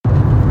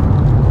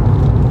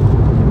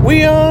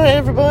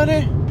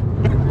everybody.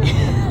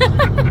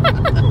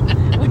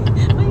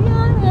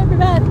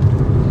 Everybody.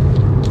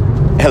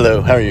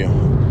 Hello, how are you?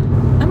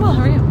 I'm well,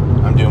 how are you?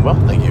 I'm doing well,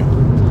 thank you.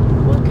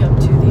 Welcome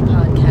to the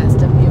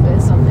podcast of the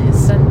Abyss on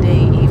this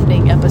Sunday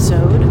evening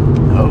episode.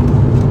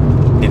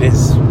 Oh, it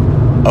is.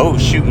 Oh,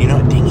 shoot, you know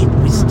what? Dang it.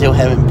 We still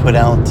haven't put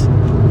out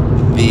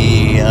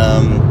the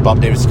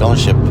Bob Davis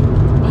Scholarship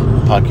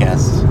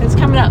podcast. It's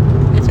coming up.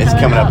 It's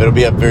coming up. It'll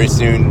be up very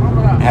soon.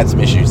 Had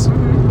some issues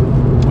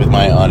with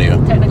my audio.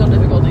 Technical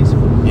difficulties.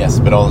 Yes,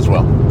 but all is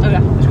well. Okay,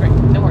 that's great.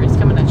 No worries, it's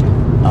coming at you.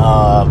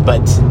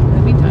 But In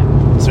the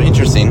meantime. so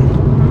interesting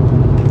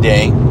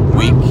day,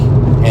 week,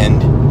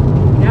 and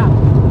Yeah.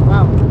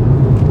 Wow.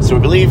 so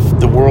we believe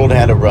the world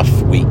had a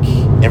rough week.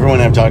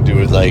 Everyone I've talked to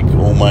was like,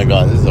 oh my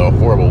god, this is a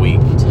horrible week.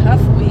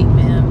 Tough week,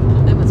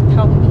 man. It was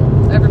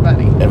palpable.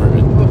 Everybody.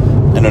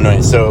 I don't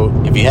know. So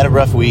if you had a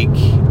rough week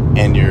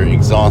and you're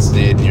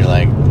exhausted and you're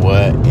like,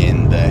 what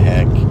in the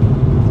heck?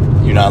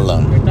 You're not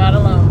alone. You're not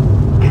alone.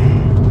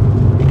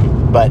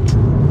 But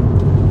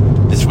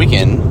this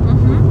weekend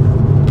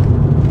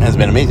has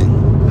been amazing.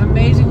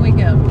 Amazing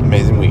weekend.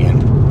 Amazing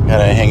weekend. Got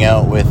to hang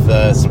out with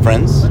some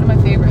friends. One of my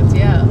favorites,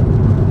 yeah.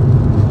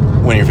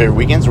 One of your favorite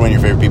weekends or one of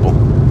your favorite people?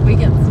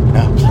 Weekends.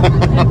 Yeah.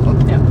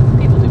 Yeah,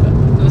 people do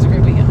both. It was a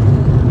great weekend.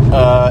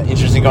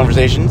 Interesting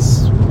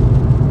conversations.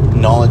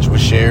 Knowledge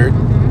was shared.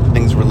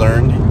 Things were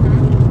learned.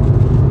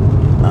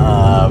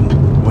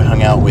 We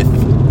hung out with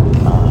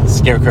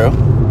Scarecrow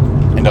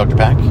and Dr.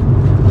 Pack.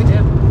 We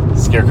did.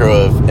 Scarecrow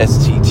of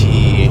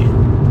STT.com.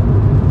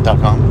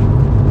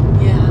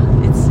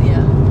 Yeah, it's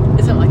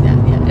something like that.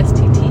 Yeah,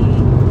 STT.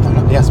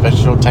 Yeah,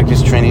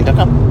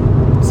 SpecialTacticsTraining.com.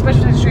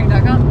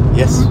 SpecialTacticsTraining.com.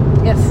 Yes,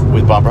 Yes.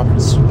 with Bob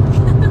Roberts.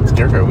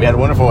 Scarecrow. We had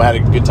a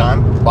good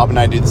time. Bob and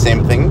I do the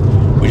same thing.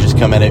 We just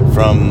come at it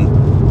from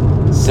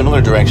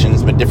similar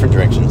directions, but different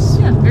directions.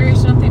 Yeah,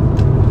 variation on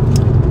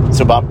theme.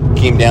 So Bob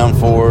came down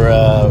for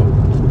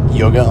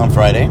yoga on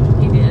Friday,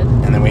 He did.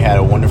 and then we had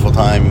a wonderful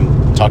time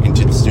talking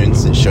to the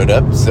students that showed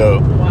up. So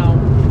Wow.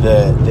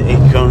 the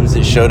 8 cones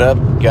that showed up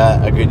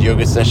got a good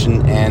yoga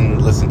session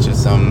and listened to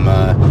some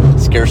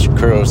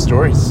Scarecrow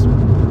stories.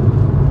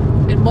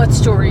 And what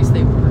stories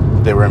they were.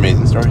 They were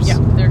amazing stories. Yeah,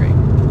 they're great.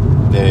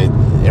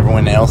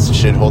 Everyone else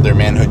should hold their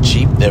manhood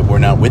cheap that were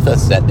not with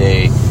us that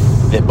day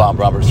that Bob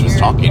Roberts was You're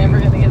talking. never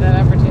going to get that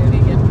opportunity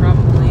again,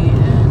 probably.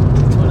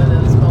 And it's one of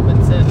those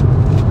moments that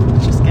you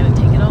just got to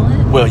take it all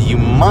in. Well, you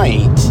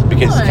might,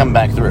 because he's come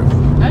back through.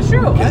 That's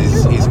true.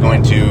 Because he's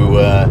going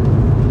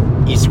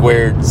to E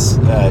Squared's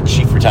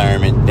chief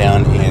retirement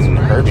down in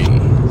Herbie.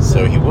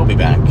 So he will be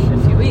back. In a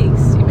few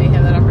weeks, you may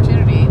have that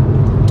opportunity.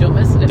 Don't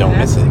miss it if Don't it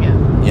miss happens it.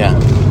 again. Yeah.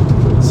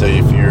 So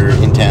if you're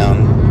in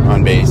town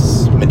on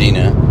base,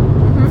 Medina,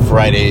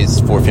 Fridays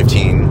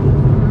 4:15.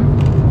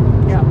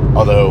 Yeah.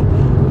 Although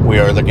we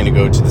are looking to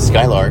go to the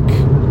Skylark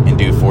and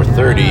do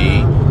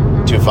 4:30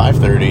 to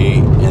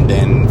 5:30, and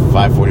then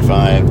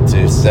 5:45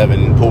 to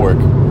 7 pull work,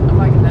 I'm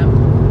liking that.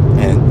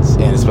 and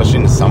especially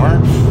in the summer.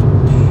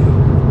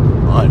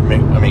 I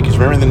mean, because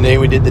remember the day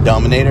we did the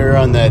Dominator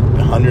on that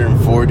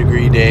 104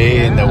 degree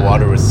day, and the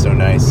water was so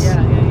nice.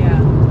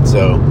 Yeah.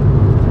 So,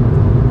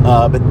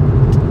 but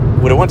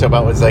what I want to talk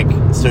about was like,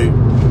 so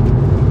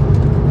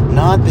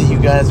not that you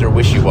guys are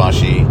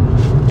wishy-washy.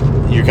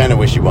 You're kind of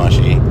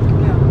wishy-washy.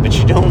 Yeah. But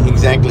you don't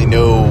exactly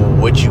know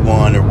what you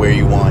want or where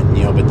you want,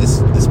 but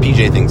this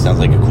PJ thing sounds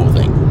like a cool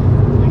thing.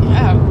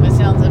 Yeah, it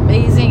sounds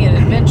amazing and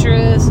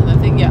adventurous, and I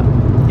think, the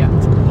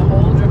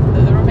whole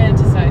the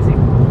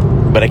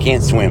romanticizing. But I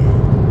can't swim,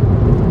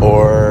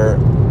 or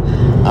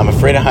I'm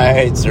afraid of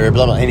heights, or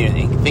blah blah.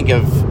 Anyway, think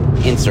of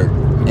insert,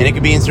 and it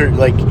could be insert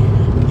like,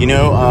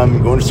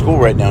 I'm going to school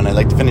right now, and I'd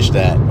like to finish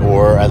that,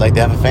 or I'd like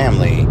to have a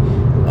family,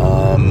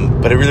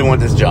 but I really want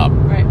this job.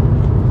 Right.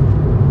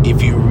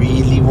 If you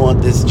really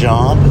want this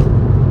job,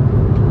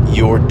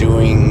 you're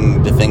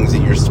doing the things that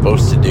you're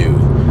supposed to do.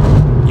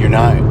 You're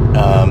not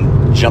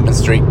jumping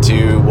straight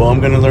to, I'm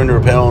going to learn to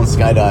rappel and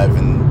skydive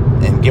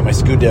and get my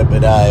scuba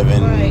dive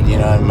and,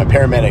 I'm a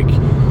paramedic.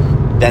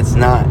 That's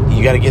not,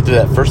 you got to get through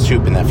that first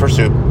hoop, and that first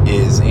hoop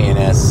is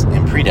ANS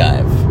and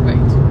pre-dive. Right.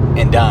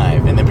 And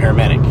dive, and then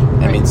paramedic.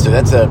 Right. I mean, so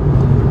that's You're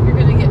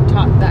going to get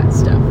taught that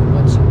stuff.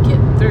 Once you get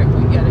through,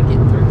 you got to get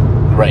through.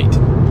 right.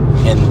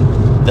 And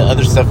the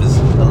other stuff is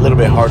a little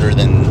bit harder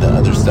than the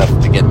other stuff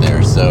to get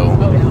there, so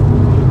Oh,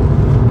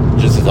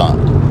 yeah. just a thought.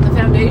 The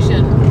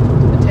foundation,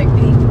 the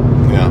technique,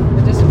 Yeah.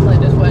 the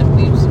discipline is what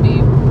needs to be,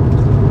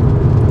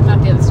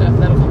 not the other stuff.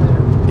 That'll come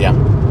later. Yeah.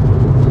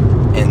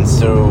 And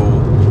so,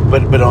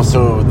 but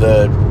also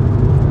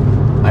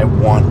I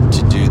want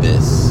to do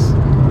this.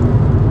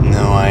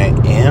 No, I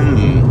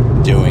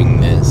am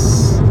doing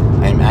this.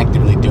 I'm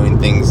actively doing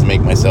things to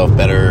make myself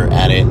better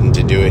at it and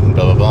to do it and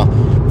blah, blah, blah.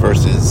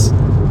 Versus,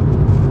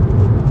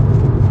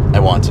 I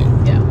want to.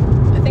 Yeah.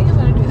 I think I'm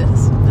going to do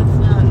this. That's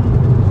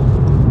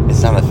not...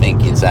 It's not a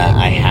think, it's that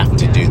I have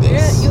to do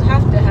this. Yeah, you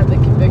have to have the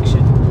conviction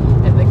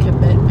and the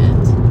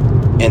commitment.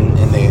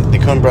 And the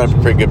cone brought up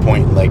a pretty good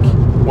point. Like,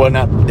 well,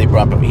 not they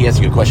brought up, he asked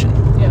a good question.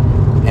 Yeah.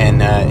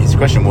 And his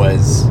question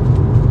was,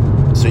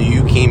 so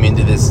you came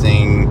into this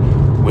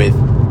thing with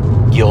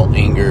guilt,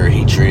 anger,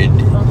 hatred,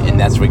 and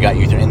that's what got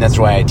you through. And that's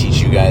why I teach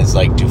you guys,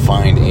 like, to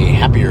find a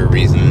happier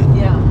reason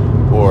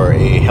or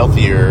a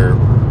healthier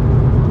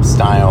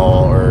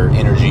style or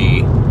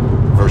energy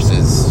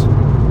versus.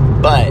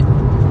 But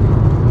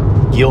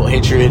guilt,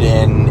 hatred,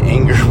 and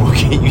anger will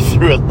get you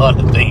through a lot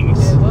of things.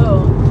 It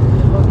will.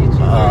 It will get you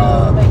through.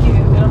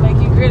 It'll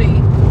make you gritty.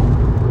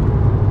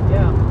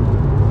 Yeah.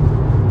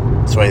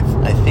 So I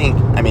think,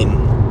 I mean,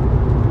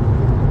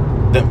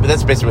 but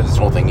that's basically what this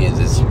whole thing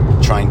is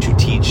trying to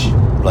teach,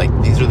 like,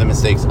 these are the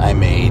mistakes I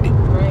made.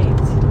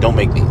 Right. Don't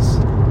make these.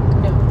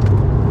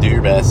 No. Do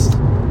your best.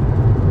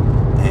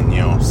 And,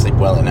 sleep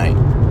well at night.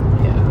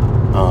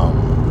 Yeah.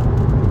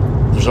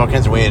 There's all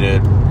kinds of ways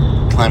to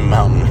climb a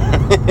mountain.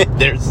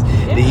 There's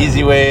the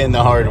easy way and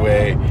the hard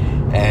way.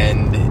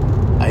 And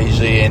I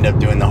usually end up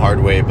doing the hard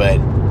way, but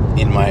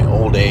in my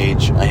old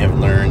age, I have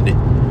learned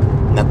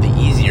not the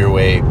easier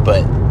way,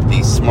 but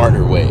the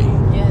smarter way.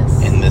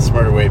 Yes. And the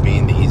smarter way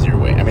being the easier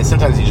way. I mean,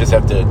 sometimes you just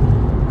have to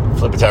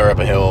flip a tire up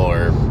a hill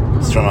or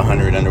swim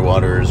 100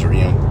 underwaters, or,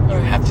 you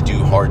have to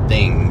do hard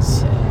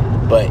things.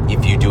 Yeah. But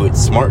if you do it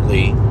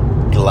smartly,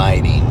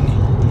 gliding,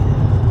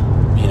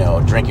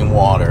 drinking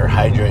water,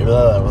 hydrate,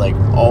 like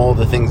all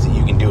the things that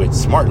you can do it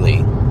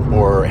smartly,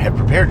 or have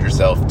prepared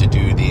yourself to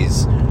do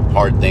these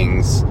hard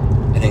things,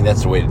 I think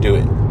that's the way to do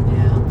it.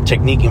 Yeah.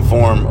 Technique and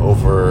form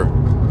over,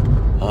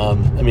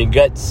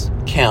 guts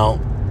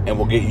count and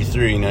will get you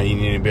through. You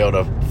need to be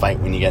able to fight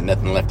when you got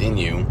nothing left in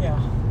you. Yeah.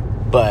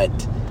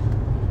 But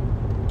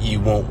you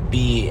won't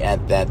be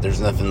at that,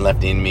 there's nothing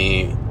left in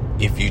me,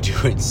 if you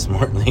do it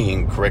smartly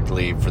and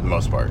correctly for the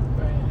most part.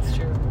 Right, that's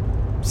true.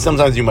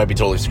 Sometimes you might be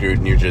totally screwed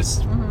and you're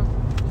just,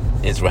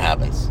 it's what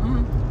happens.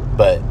 Mm-hmm.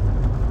 But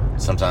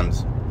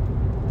sometimes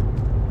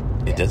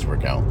it does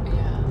work out.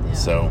 Yeah.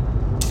 So,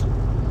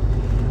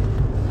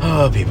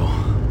 people.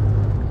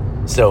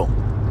 So,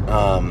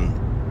 What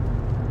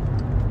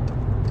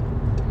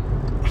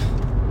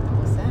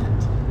was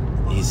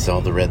that? he saw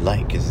the red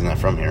light because he's not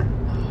from here.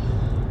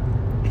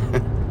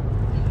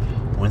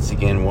 Once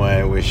again, why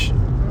I wish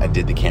I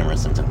did the camera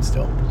sometimes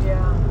still.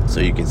 Yeah. So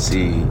you can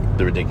see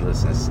the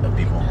ridiculousness of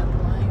people. That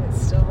line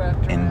is still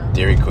wrapped around. And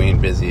Dairy Queen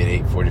busy at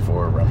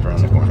 8:44, wrapped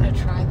around the I'm corner. going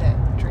to try that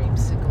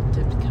dreamsicle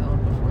dipped cone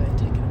before they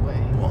take it away.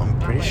 Well, I'm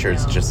pretty sure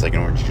it's just like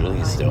an Orange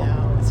Julius still. I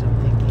know, that's what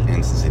I'm thinking.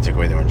 And since they took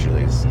away the Orange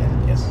Julius,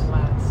 yes.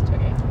 Last.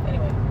 Okay.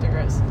 Anyway,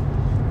 digress.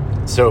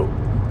 So,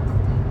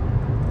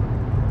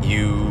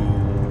 you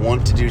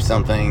want to do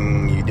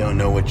something, you don't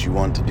know what you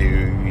want to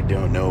do, you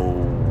don't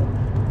know.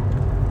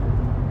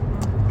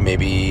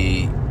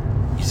 Maybe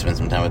you spend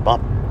some time with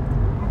Bob.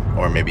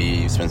 Or maybe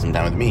you spend some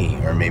time with me.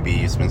 Or maybe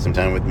you spend some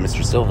time with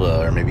Mr.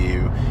 Silva. Or maybe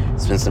you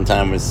spend some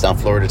time with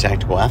South Florida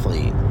Tactical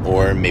Athlete.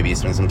 Or maybe you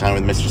spend some time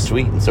with Mr.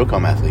 Sweet and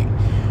SOCOM Athlete.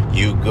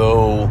 You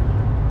go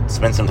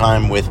spend some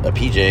time with a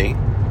PJ.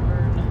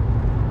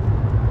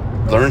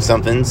 Learn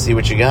something, see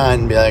what you got,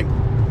 and be like,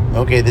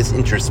 okay, this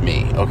interests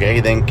me.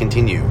 Okay, then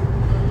continue.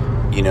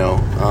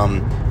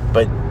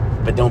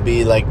 But don't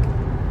be like,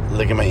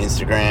 look at my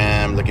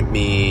Instagram, look at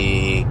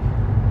me.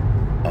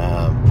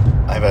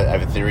 I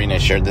have a theory, and I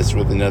shared this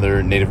with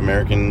another Native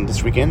American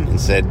this weekend, and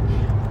said,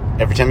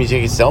 every time you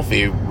take a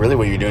selfie, really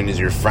what you're doing is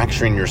you're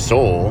fracturing your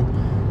soul,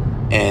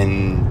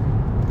 and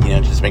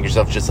just make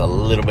yourself just a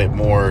little bit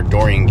more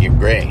Dorian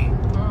Gray,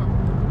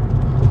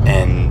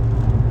 and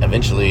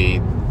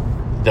eventually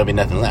there'll be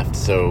nothing left.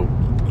 So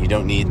you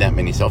don't need that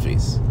many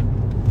selfies.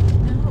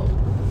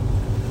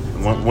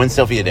 No. One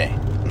selfie a day.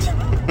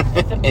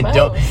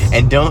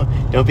 and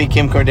don't be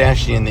Kim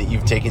Kardashian that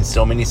you've taken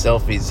so many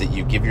selfies that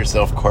you give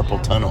yourself carpal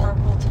tunnel.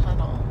 Carpal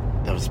tunnel.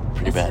 That was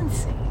pretty That's bad.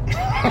 Insane.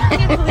 I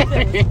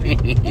can't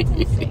believe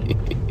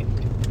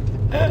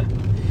that. That's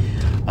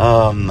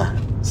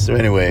insane. So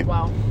anyway,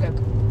 Wow. Good.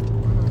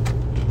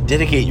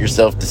 dedicate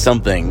yourself to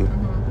something,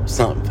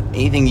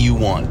 anything you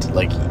want.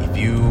 Like if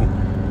you,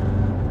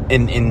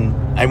 and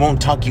I won't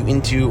talk you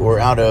into or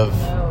out of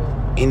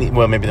any.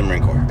 Well, maybe the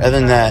Marine Corps. Other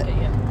than that,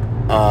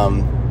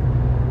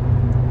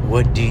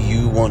 what do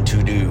you want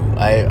to do?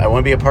 I want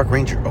to be a park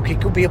ranger. Okay,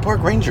 go be a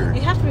park ranger.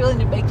 You have to be willing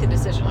to make the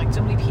decision. Like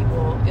so many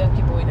people, young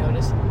people we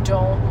notice,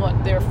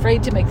 they're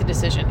afraid to make the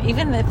decision.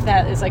 Even if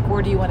that is like,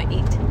 where do you want to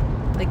eat?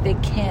 Like they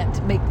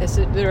can't make this.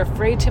 They're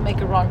afraid to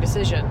make a wrong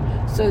decision.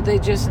 So they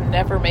just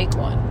never make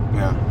one.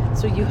 Yeah.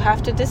 So you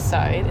have to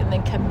decide and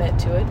then commit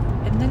to it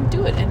and then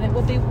do it. And it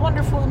will be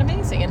wonderful and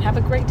amazing and have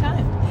a great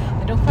time.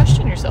 And don't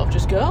question yourself.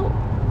 Just go.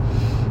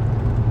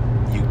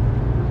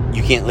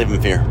 You can't live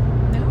in fear.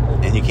 No.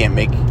 And you can't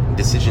make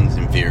decisions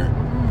in fear.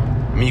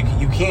 I mean,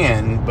 you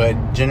can,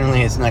 but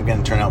generally it's not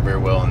going to turn out very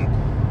well.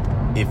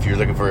 And if you're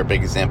looking for a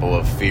big example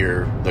of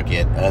fear, look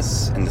at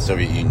us in the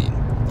Soviet Union.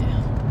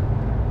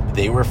 Yeah.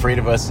 They were afraid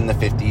of us in the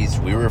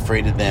 50s. We were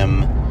afraid of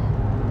them.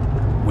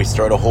 We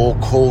started a whole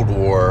Cold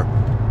War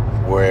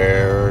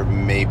where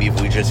maybe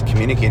if we just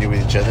communicated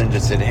with each other and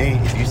just said, hey,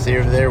 if you stay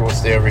over there, we'll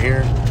stay over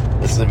here.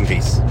 Let's live in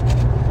peace.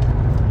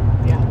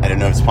 Yeah. I don't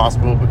know if it's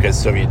possible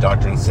because Soviet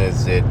doctrine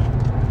says that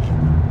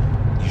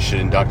you should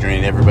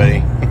indoctrinate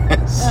everybody.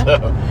 So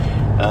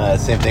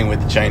Same thing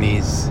with the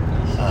Chinese.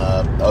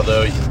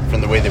 Although,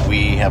 from the way that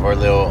we have our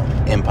little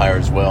empire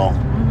as well,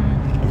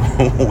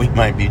 we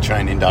might be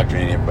trying to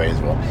indoctrinate everybody as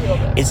well.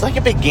 It's like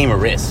a big game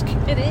of Risk.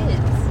 It is.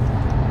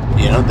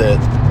 You know,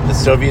 the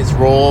Soviets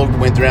rolled,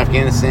 went through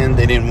Afghanistan,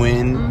 they didn't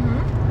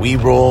win. We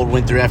rolled,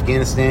 went through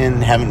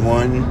Afghanistan, haven't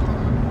won.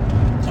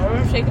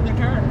 Everyone's taking their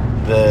turn.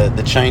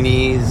 The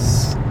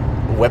Chinese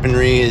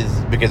weaponry is,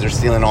 because they're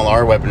stealing all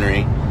our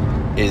weaponry,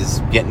 is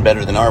getting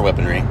better than our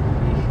weaponry.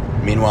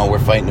 Meanwhile, we're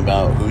fighting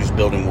about who's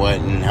building what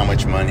and how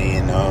much money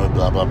and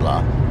blah, blah,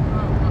 blah.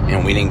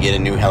 And we didn't get a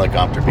new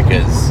helicopter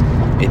because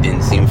it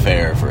didn't seem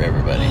fair for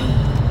everybody.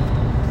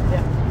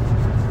 Yeah.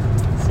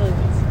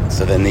 Silliness.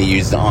 So then they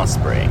used the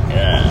Osprey.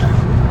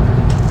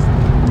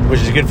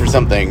 Which is good for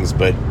some things,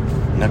 but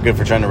not good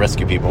for trying to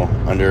rescue people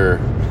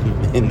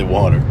in the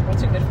water.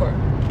 What's it good for?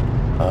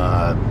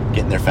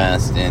 Getting there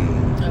fast and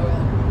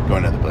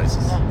going to other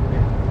places. Oh,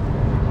 okay.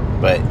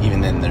 But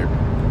even then,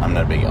 I'm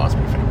not a big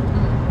Osprey fan.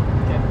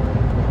 Okay.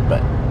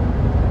 But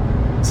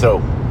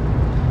so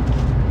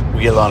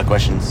we get a lot of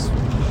questions.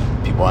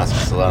 People ask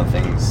us a lot of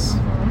things.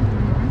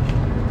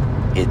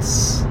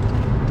 It's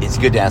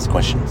good to ask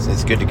questions.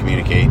 It's good to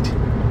communicate.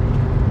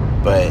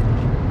 But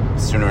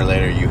sooner or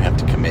later, you have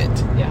to commit.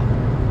 Yeah.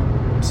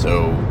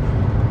 So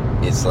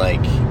it's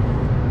like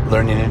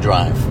learning to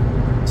drive.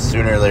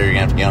 Sooner or later, you're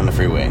gonna have to get on the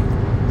freeway.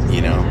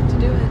 You know. You have to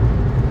do it.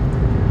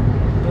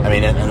 I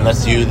mean,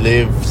 unless you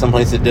live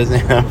someplace that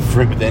doesn't have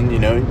fruit, then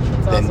then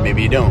awesome.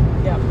 maybe you don't.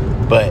 Yeah.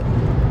 But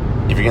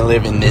if you're gonna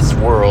live in this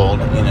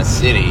world in a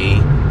city,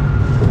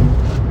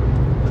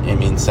 I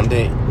mean,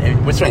 someday,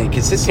 what's right?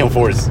 Because System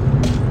 4 is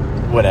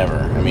whatever.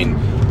 I mean,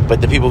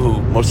 but the people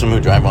most of them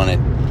who drive on it,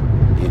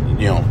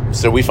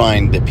 so we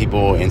find that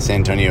people in San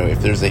Antonio, if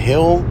there's a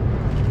hill,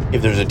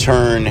 if there's a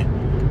turn,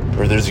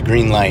 or there's a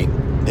green light,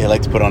 they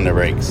like to put on their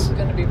brakes. There's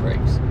going to be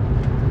brakes.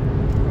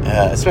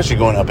 Especially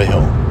going up a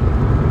hill.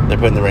 They're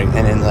putting the brake,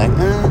 and then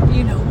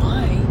You know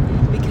why?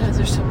 Because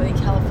there's so many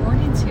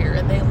Californians here,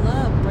 and they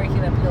love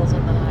breaking up hills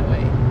on the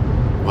highway.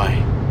 Why?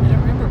 I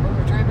don't remember. We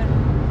were driving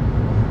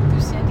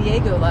through San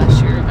Diego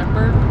last year,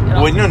 remember?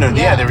 Well, no,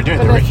 yeah, they were doing.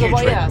 They were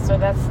huge. Yeah, so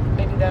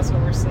maybe that's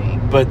what we're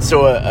seeing. But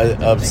so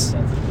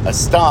a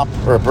stop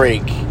or a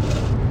brake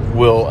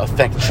will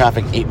affect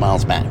traffic 8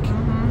 miles back,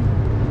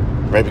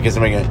 right? Because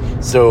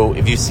so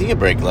if you see a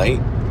brake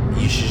light,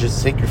 you should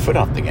just take your foot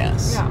off the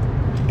gas. Yeah.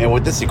 And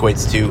what this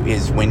equates to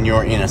is when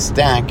you're in a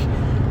stack,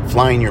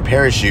 flying your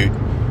parachute,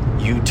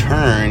 you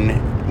turn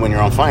when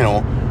you're on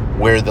final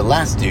where the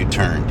last dude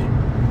turned.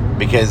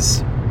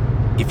 Because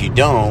if you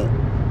don't,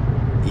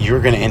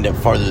 you're going to end up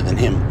farther than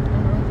him.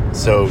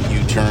 So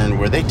you turn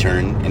where they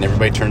turn, and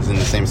everybody turns in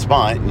the same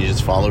spot, and you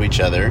just follow each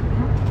other,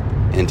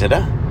 and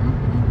ta-da.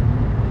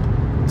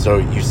 So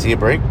you see a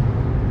brake,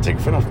 take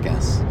your foot off the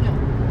gas. Yeah.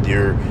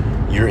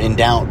 You're in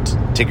doubt,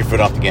 take your foot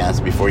off the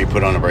gas before you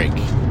put on a brake.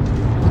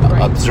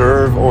 Right.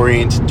 Observe,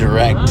 orient,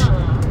 direct,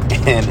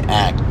 and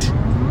act.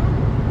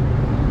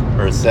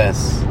 Or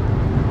assess.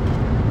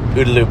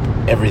 OODA loop,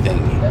 everything.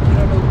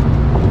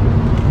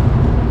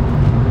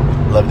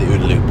 Love the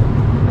OODA loop.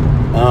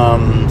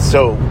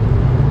 So,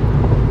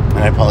 and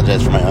I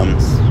apologize for my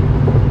ums.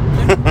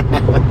 I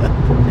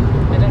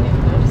don't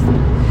even notice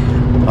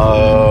that.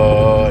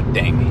 Oh,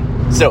 dang me.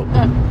 So,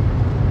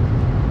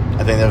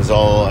 I think that was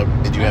all.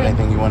 Did you have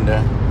anything you wanted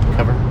to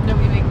cover? No,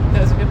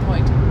 that was a good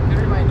point. Good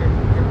reminder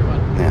for everyone.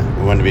 Yeah,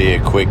 we wanted to be a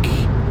quick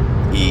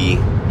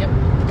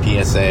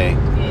PSA.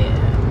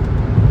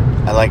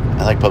 Yeah. I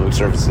like public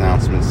service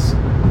announcements,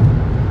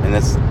 and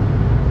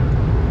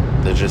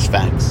they're just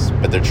facts,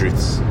 but they're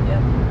truths.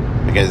 Yep.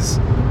 Because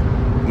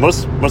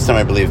most time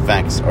I believe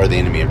facts are the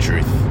enemy of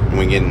truth, and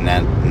we get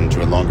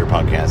into a longer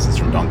podcast. It's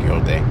from Don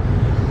Quixote,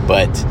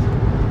 but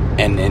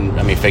and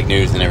I mean fake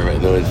news and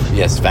everybody.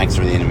 Yes, facts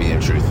are the enemy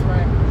of truth.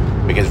 Right.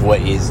 Because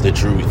what is the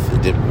truth?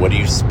 What are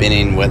you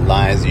spinning? What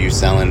lies are you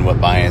selling? What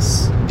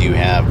bias do you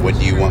have? What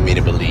do you want me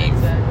to believe?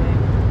 Exactly.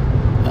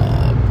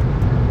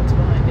 What's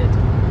behind it?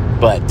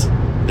 But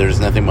there's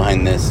nothing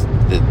behind this.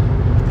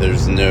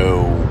 There's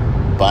no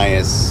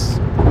bias.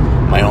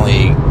 My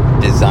only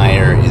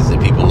desire is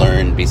that people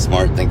learn, be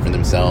smart, think for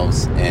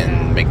themselves,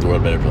 and make the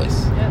world a better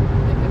place. Yep.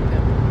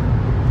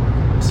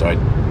 So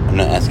I'm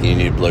not asking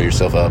you to blow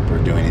yourself up or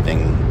do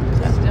anything.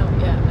 Just don't.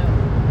 Yeah. No.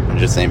 I'm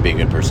just saying be a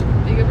good person.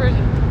 Be a good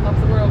person. Help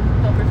the world.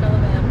 Help your fellow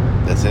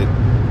man. That's it.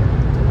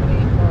 That's what we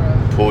need more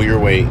of. Pull your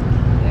weight.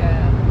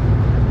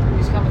 Yeah.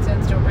 Use common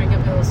sense. Don't break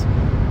up hills.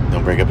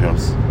 Don't break up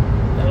hills.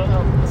 That'll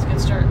help. That's a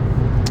good start.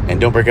 And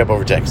don't break up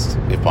over text,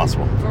 if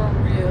possible. For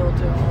real,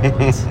 don't.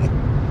 Don't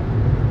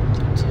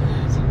do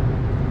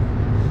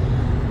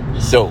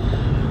that. So,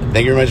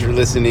 thank you very much for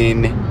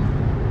listening.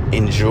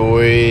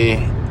 Enjoy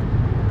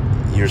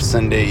your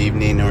Sunday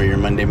evening or your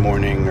Monday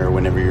morning or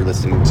whenever you're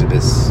listening to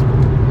this.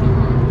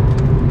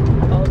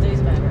 All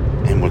days matter.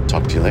 And we'll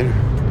talk to you later.